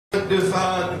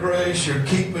Sanctifying grace, you're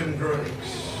keeping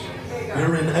grace.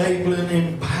 You're enabling,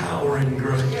 empowering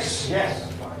grace. Yes.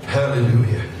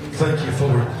 Hallelujah. Thank you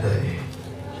for it today.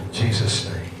 In Jesus'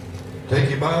 name. Take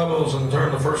your Bibles and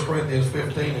turn to 1 Corinthians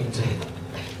 15 and 10.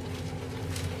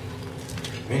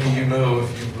 Many of you know,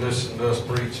 if you've listened to us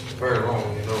preach very long,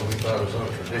 you know we're about as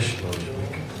untraditional as we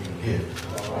can get.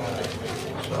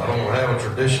 So I don't have a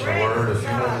traditional word. If you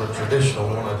want a traditional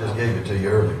one, I just gave it to you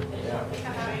earlier.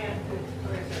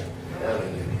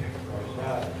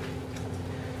 Hallelujah.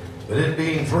 But it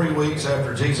being 3 weeks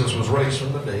after Jesus was raised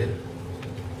from the dead,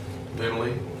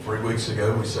 literally 3 weeks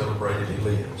ago we celebrated He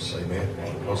lives. Amen.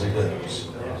 Because He does.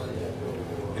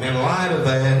 And in light of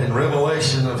that, in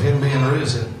revelation of Him being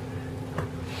risen,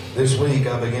 this week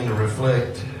I began to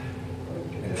reflect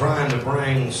and trying to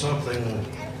bring something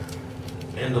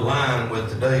into line with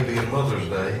today being Mother's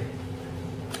Day.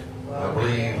 I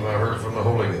believe I heard from the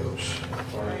Holy Ghost.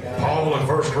 Paul in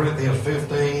 1 Corinthians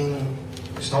 15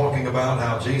 is talking about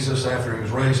how Jesus, after He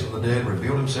was raised from the dead,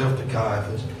 revealed Himself to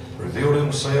Caiaphas, revealed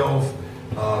Himself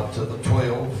to the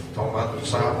 12, talking about the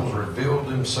disciples, revealed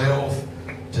Himself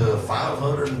to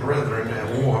 500 brethren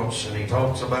at once, and He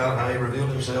talks about how He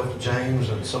revealed Himself to James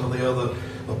and some of the other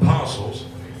apostles.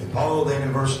 And Paul then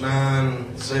in verse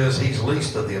 9 says He's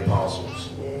least of the apostles.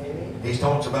 He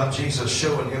talks about Jesus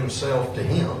showing Himself to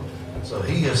him. So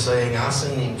he is saying, I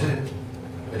seen Him too.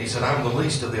 But he said, I'm the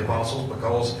least of the apostles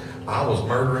because I was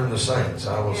murdering the saints.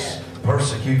 I was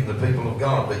persecuting the people of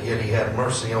God, but yet He had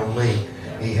mercy on me.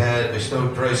 He had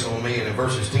bestowed grace on me. And in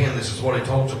verses 10, this is what he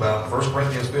talks about. 1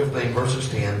 Corinthians 15, verses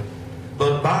 10.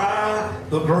 But by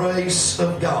the grace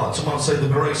of God. Someone say the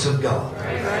grace of God.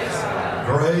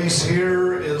 Grace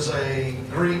here is a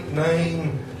Greek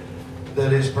name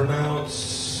that is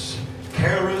pronounced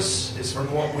charis. It's from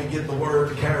what we get the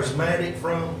word charismatic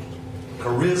from.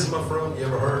 Charisma from. You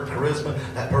ever heard charisma?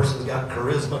 That person's got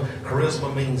charisma.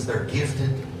 Charisma means they're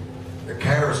gifted. They're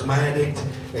charismatic.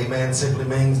 Amen. Simply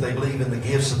means they believe in the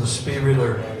gifts of the Spirit,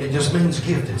 or it just means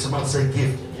gifted. Somebody say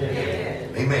gifted.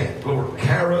 Yeah. Amen. Glory.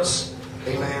 Charis.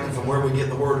 Amen. From where we get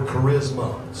the word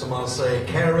charisma. Somebody say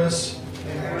charisma.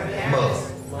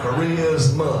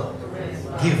 Charisma.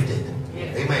 Gifted.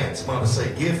 Amen. Somebody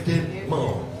say gifted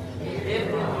mom.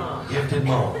 Gifted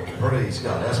mom. Praise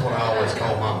God. That's what I always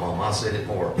call my mom. I said it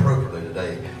more appropriately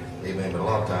today. Amen. But a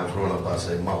lot of times growing up I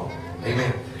said mom.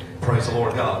 Amen. Praise the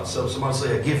Lord God. So somebody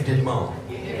say a gifted mom.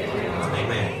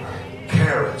 Amen.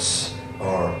 Charis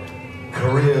or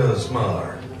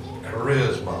charisma.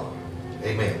 Charisma.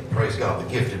 Amen. Praise God, the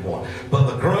gifted one. But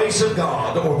the grace of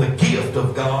God, or the gift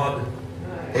of God,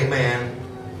 amen.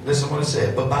 Listen to what it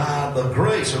said. But by the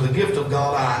grace or the gift of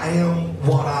God, I am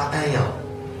what I am.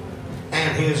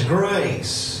 And His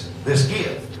grace, this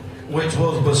gift, which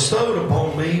was bestowed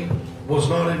upon me, was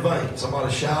not in vain.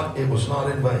 Somebody shout, it was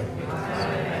not in vain.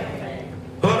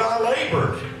 But I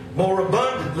labored more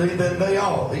abundantly than they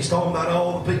all. He's talking about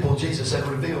all the people Jesus had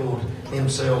revealed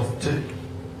Himself to.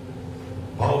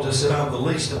 Paul just said, I'm the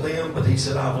least of them, but he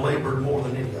said, I've labored more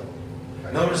than any of them.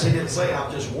 Notice he didn't say,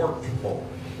 I've just worked more.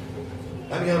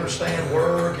 How many understand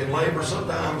work and labor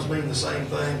sometimes mean the same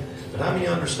thing? But how many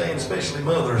understand, especially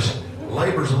mothers,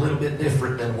 labor's a little bit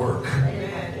different than work.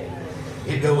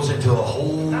 It goes into a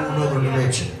whole other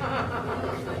dimension.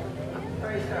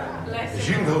 Because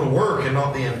you can go to work and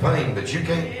not be in pain, but you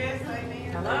can't.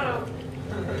 Hello.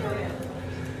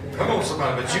 Come on,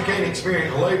 somebody, but you can't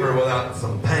experience labor without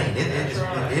some pain.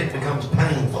 It becomes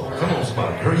painful. Come on,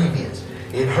 somebody, grievous.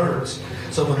 It hurts.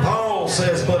 So when Paul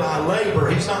says, but I labor,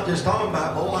 he's not just talking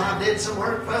about, oh, I did some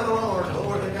work for the Lord,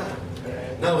 glory to God.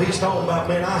 No, he's talking about,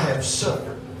 man, I have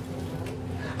suffered.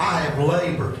 I have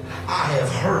labored. I have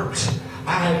hurt.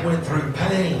 I have went through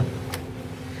pain.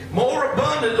 More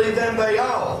abundantly than they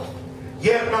all.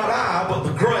 Yet not I, but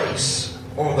the grace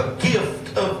or the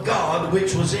gift of God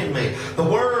which was in me. The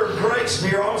word grace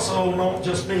here also don't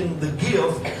just mean the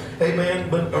gift, amen,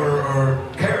 but or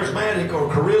charismatic or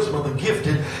charisma, the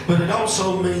gifted, but it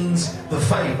also means the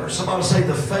favor. Somebody say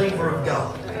the favor of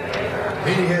God.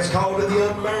 Many has called it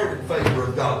the unmerited favor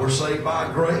of God. We're saved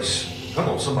by grace. Come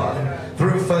on, somebody.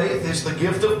 Through faith, it's the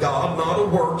gift of God, not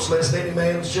of works, lest any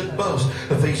man should boast.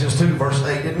 Ephesians 2, verse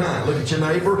 8 and 9. Look at your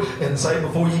neighbor and say,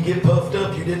 before you get puffed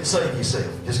up, you didn't save yourself.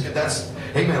 That's,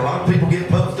 amen. A lot of people get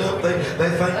puffed up. They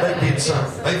think they did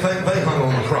something. They think they hung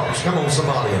on the cross. Come on,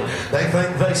 somebody. They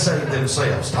think they saved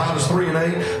themselves. Titus 3 and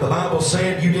 8, the Bible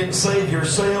said you didn't save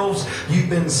yourselves. You've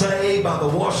been saved by the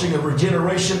washing of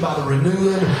regeneration, by the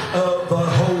renewing of the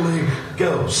Holy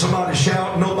Ghost. Somebody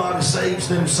shout, nobody saves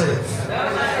themselves.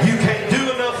 You can't do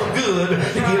enough of good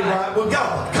to get right with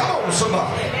God. Come on,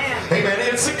 somebody. Amen.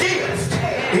 It's a gift.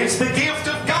 It's the gift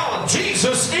of God.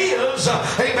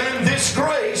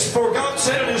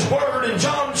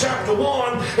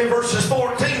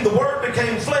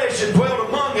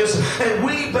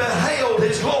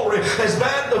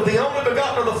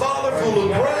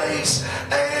 grace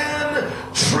and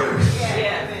truth.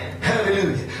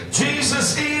 Hallelujah.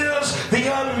 Jesus is the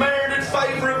unmerited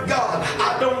favor of God.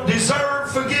 I don't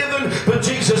deserve forgiven, but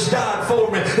Jesus died for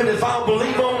me. And if I'll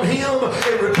believe on Him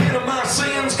and repent of my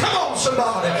sins, come on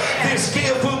somebody, this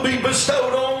gift will be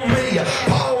bestowed on me.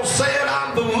 Paul said,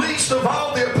 I'm the least of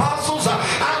all the apostles.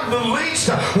 I'm the least.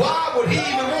 Why would he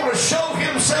even want to show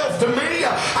himself to me?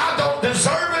 I don't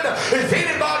deserve it. If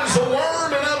anybody's a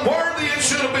worm and unworthy, it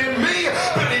should have been me.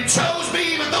 But He chose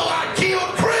me even though I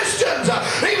killed Christians,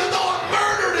 even though I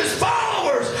murdered His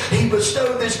followers. He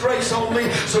bestowed this grace on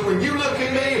me. So when you look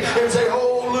at me and say,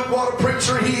 oh, look what a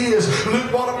preacher he is.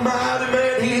 Look what a mighty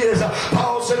man he is.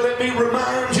 Paul said, let me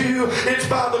remind you, it's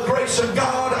by the grace of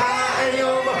God I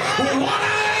am what I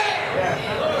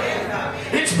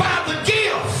am. It's by the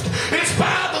gift. It's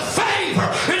by the favor.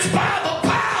 It's by the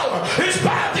power. It's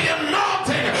by the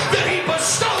anointing that He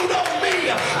bestowed on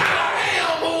me. I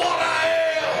am what I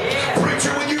am.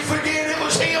 Preacher, when you forget it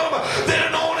was Him that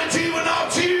anointed you and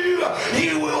not you,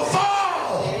 you will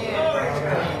fall.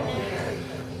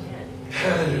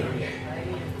 Hallelujah.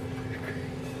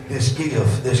 This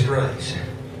gift, this grace.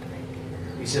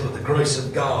 He said, with the grace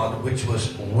of God which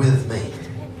was with me.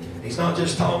 He's not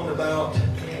just talking about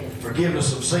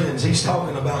forgiveness of sins. He's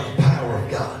talking about the power of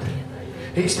God.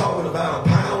 He's talking about a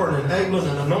power and enabling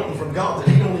and anointing from God that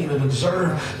he don't even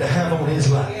deserve to have on his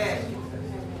life.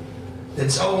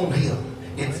 It's on him.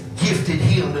 It's gifted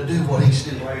him to do what he's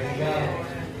doing.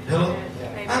 Hello?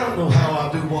 I don't know how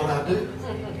I do what I do.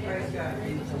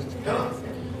 Hello?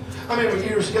 I remember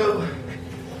years ago,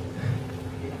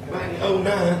 back in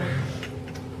 09,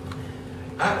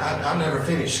 I never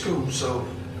finished school, so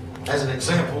as an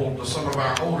example to some of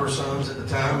our older sons at the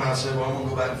time, I said, well, I'm going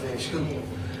to go back and finish school.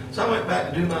 So I went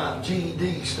back to do my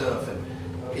GED stuff, and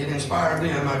it inspired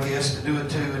them, I guess, to do it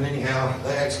too. And anyhow,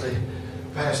 they actually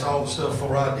passed all the stuff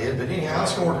before I did. But anyhow, I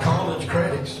scored college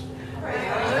credits.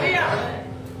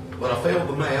 But I failed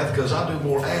the math because I do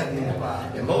more adding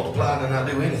and multiplying than I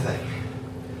do anything.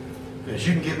 Because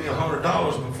you can give me $100,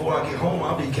 before I get home,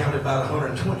 I'll be counted about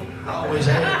 120. I always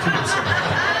add it to it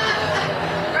somehow.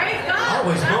 I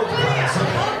always multiply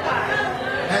something.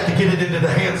 I had to get it into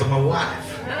the hands of my wife.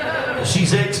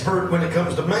 She's expert when it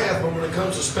comes to math, but when it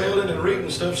comes to spelling and reading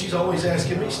stuff, she's always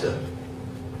asking me stuff.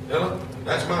 You know?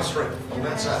 That's my strength on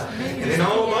that side. And in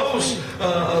all those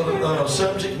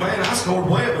subjects, man, I scored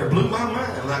way up there. Blew my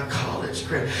mind. Like college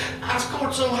credit. I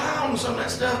scored so high on some of that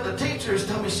stuff, the teachers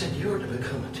told me, said, you're to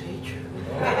become a teacher.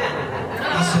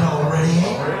 I said, already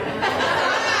am.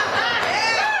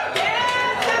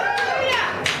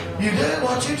 You do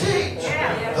what you teach.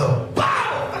 The Bible.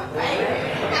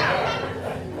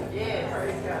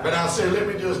 But I said, let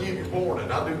me just give you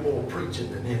warning. I do more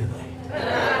preaching than anything.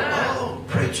 Oh,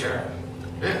 preacher.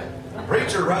 Yeah.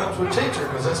 Preacher rhymes with teacher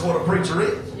because that's what a preacher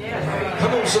is.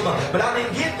 Come on, somebody. But I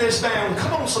didn't get this down.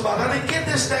 Come on, somebody. I didn't get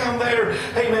this down there.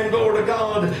 Amen. Glory to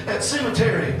God. At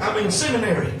seminary.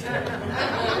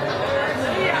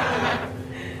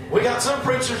 We got some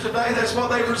preachers today, that's what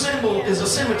they resemble, is a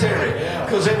cemetery.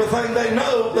 Because everything they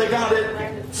know, they got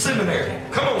it seminary.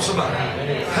 Come on, somebody.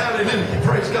 Hallelujah.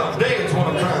 Praise God. That's what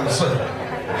I'm trying to say.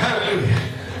 Hallelujah.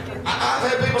 I've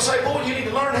had people say, boy, you need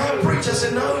to learn how to preach. I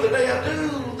said, no, the day I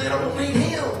do, they don't need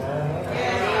him.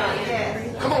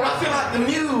 Come on, I feel like the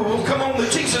mule, come on,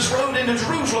 that Jesus rode into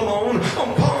Jerusalem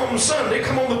on Palm Sunday,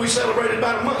 come on, that we celebrated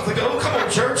about a month ago. Come on,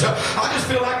 church. I just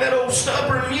feel like that old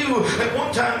stubborn mule at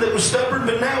one time that was stubborn,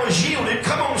 but now is yielded.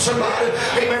 Come on, somebody.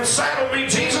 Amen. Saddle me,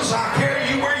 Jesus. I'll carry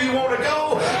you where you want to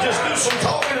go. Just do some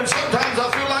talking, and sometimes I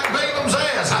feel like Balaam's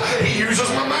ass. He uses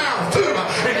my mouth, too,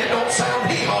 and it don't sound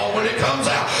hee-haw when it comes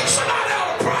out. Somebody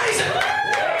ought to praise it.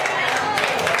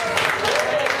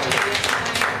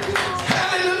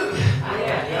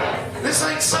 This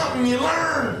ain't something you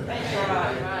learn.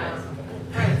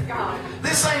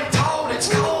 This ain't taught, it's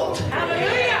called.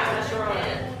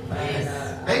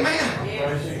 Amen.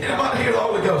 Anybody hear the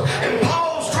Holy Ghost? And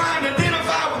Paul's trying to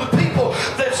identify with the people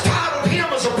that's titled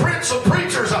him as a prince of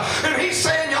preachers. And he's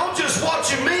saying, y'all just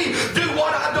watching me do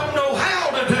what I don't know how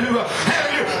to do.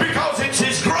 Because it's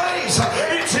his grace.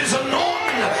 It's his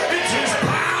anointing. It's his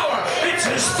power. It's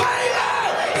his favor.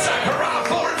 Zechariah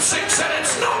 4:6 said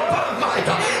it's not by might,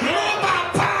 nor by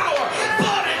power,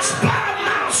 but it's by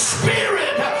my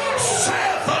spirit,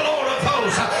 saith the Lord of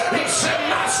hosts. He said,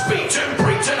 my speech and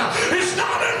preaching is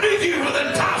not unto you with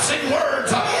enticing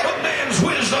words of man's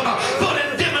wisdom, but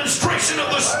in demonstration of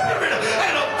the Spirit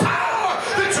and of power,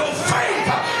 that your faith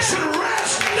should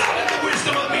rest not in the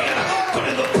wisdom of men, but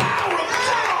in the power of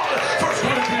God. 1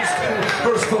 Corinthians 2,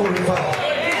 verse 4 and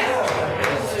 5.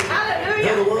 In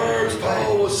other words,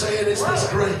 Paul was saying it's this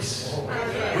grace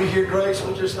We hear grace,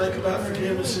 we'll just think about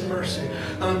forgiveness and mercy.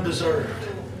 Undeserved.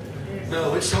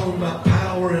 No, it's talking about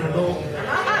power and anointing.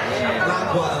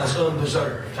 Likewise,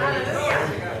 undeserved.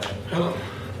 Hello.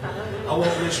 I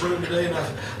walk in this room today, and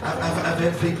I've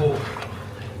had people,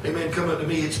 amen, come up to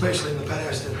me, especially in the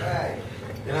past.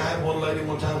 And I had one lady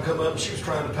one time come up, and she was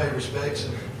trying to pay respects.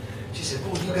 And she said,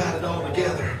 boy, you got it all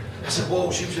together. I said, whoa,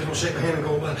 she was just going to shake my hand and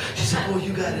go by. She said, boy,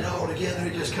 you got it all together.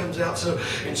 It just comes out so.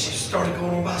 And she started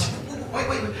going on by. I said, wait,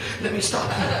 let me stop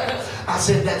you. I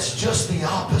said, that's just the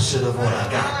opposite of what I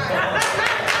got.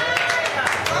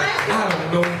 I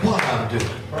don't know what I'm doing.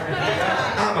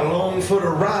 I'm along for the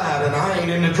ride and I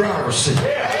ain't in the driver's seat.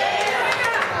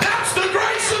 That's the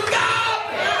grace of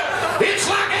God. It's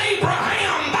like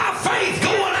Abraham by faith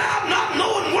going out not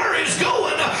knowing where he's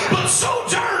going, but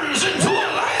sojourns into a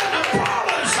land of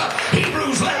promise.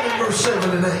 Hebrews 11 verse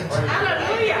 7 and 8.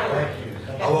 Hallelujah.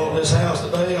 I walked in this house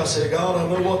today. I said, God, I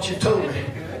know what you told me,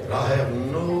 but I have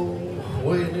no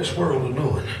way in this world of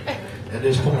knowing at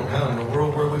this point how in the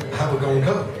world how we're going to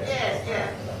go.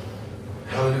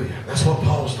 Hallelujah. That's what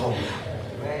Paul's talking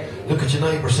about. Look at your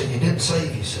neighbor and say, you didn't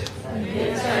save yourself.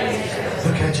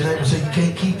 Look at your neighbor and say, you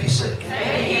can't keep yourself. Look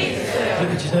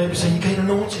at your neighbor and say, you can't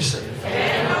anoint yourself. Look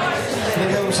at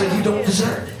him and say, you don't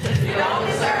deserve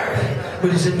it.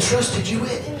 But he's entrusted you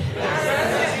with it.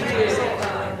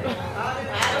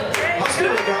 I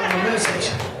still got my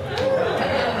message.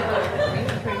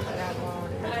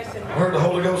 I heard the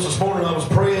Holy Ghost this morning. I was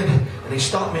praying, and he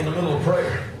stopped me in the middle of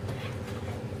prayer.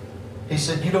 He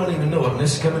said, you don't even know it. And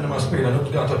this is coming to my spirit. I know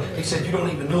what God told me. He said, you don't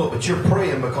even know it, but you're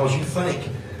praying because you think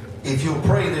if you'll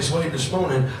pray this way this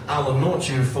morning, I'll anoint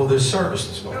you for this service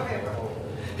this morning.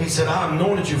 He said, I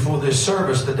anointed you for this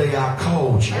service the day I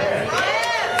called you.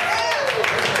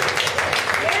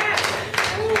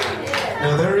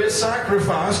 Now there is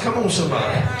sacrifice. Come on,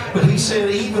 somebody. But he said,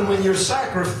 even when you're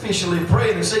sacrificially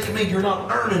praying, he said to me, you're not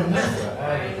earning nothing.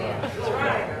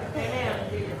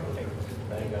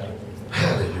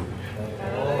 Hallelujah.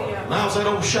 And I was that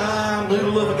old shy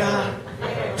noodle of a guy,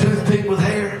 toothpick with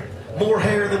hair, more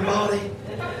hair than body.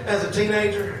 As a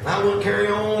teenager, I wouldn't carry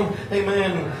on,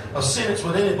 amen, a sentence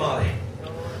with anybody.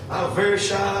 I was very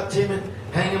shy, timid,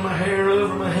 hanging my hair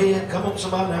over my head. Come on,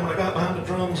 somebody. Now, when I got behind the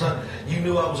drums, you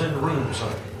knew I was in the room, so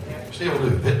still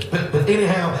do. But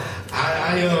anyhow,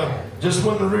 I just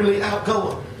wasn't really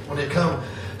outgoing when it come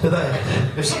to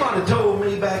that. If somebody told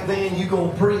me back then, you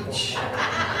gonna preach,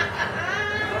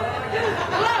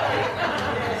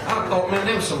 I thought, man,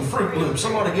 there was some Fruit Loops.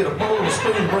 Somebody get a bowl and a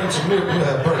spoon, bring some milk, we'll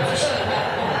have breakfast.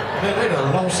 Man, they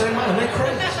done lost their mind. They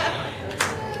crazy.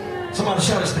 Somebody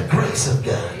shout, it's the grace of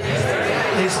God.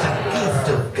 It's the gift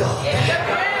of God.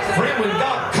 Friend, when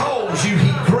God calls you,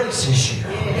 he graces you.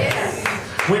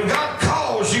 When God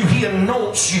calls you, he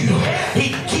anoints you.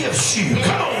 He gives you.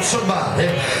 Come on, somebody.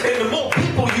 And the more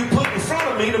people you put in front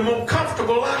of me, the more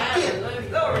comfortable I get.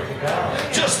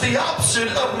 Just the opposite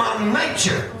of my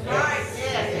nature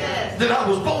that I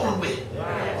was born with.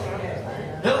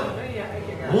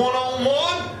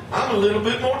 One-on-one, I'm a little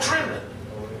bit more trembling.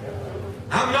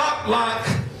 I'm not like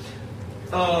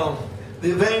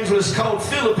the evangelist called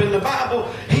Philip in the Bible.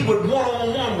 He would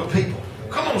one-on-one with people.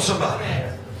 Come on, somebody.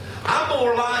 I'm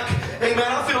more like, amen,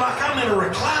 I feel like I'm in a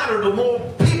recliner. The more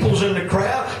people's in the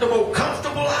crowd, the more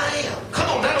comfortable I am. Come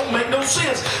on, that don't make no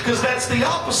sense, because that's the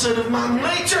opposite of my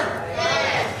nature.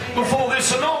 Before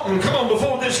this anointing, come on,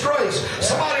 before this grace,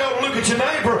 somebody ought to look at your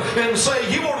neighbor and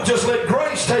say, you ought to just let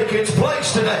grace take its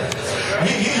place today.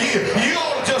 You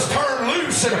ought to just turn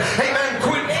loose and, amen,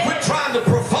 quit trying to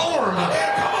perform.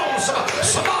 Come on,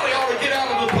 somebody ought to get out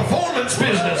of the performance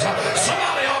business.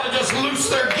 Somebody ought to just loose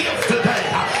their gift today.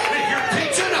 If you're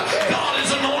teaching, God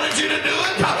has anointed you to do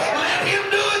it. Let him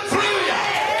do it through you.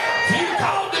 If you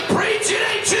called to preach, it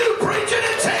ain't you preaching,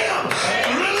 it's him.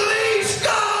 Release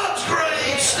God's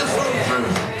grace to flow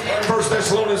through. 1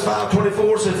 Thessalonians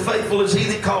 5:24 said, faithful is he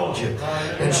that called you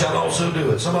and shall also do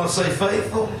it. Somebody say,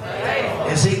 faithful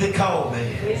is he that called me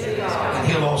and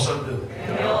he'll also do it.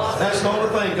 That's the only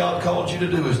thing God called you to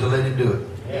do, is to let him do it.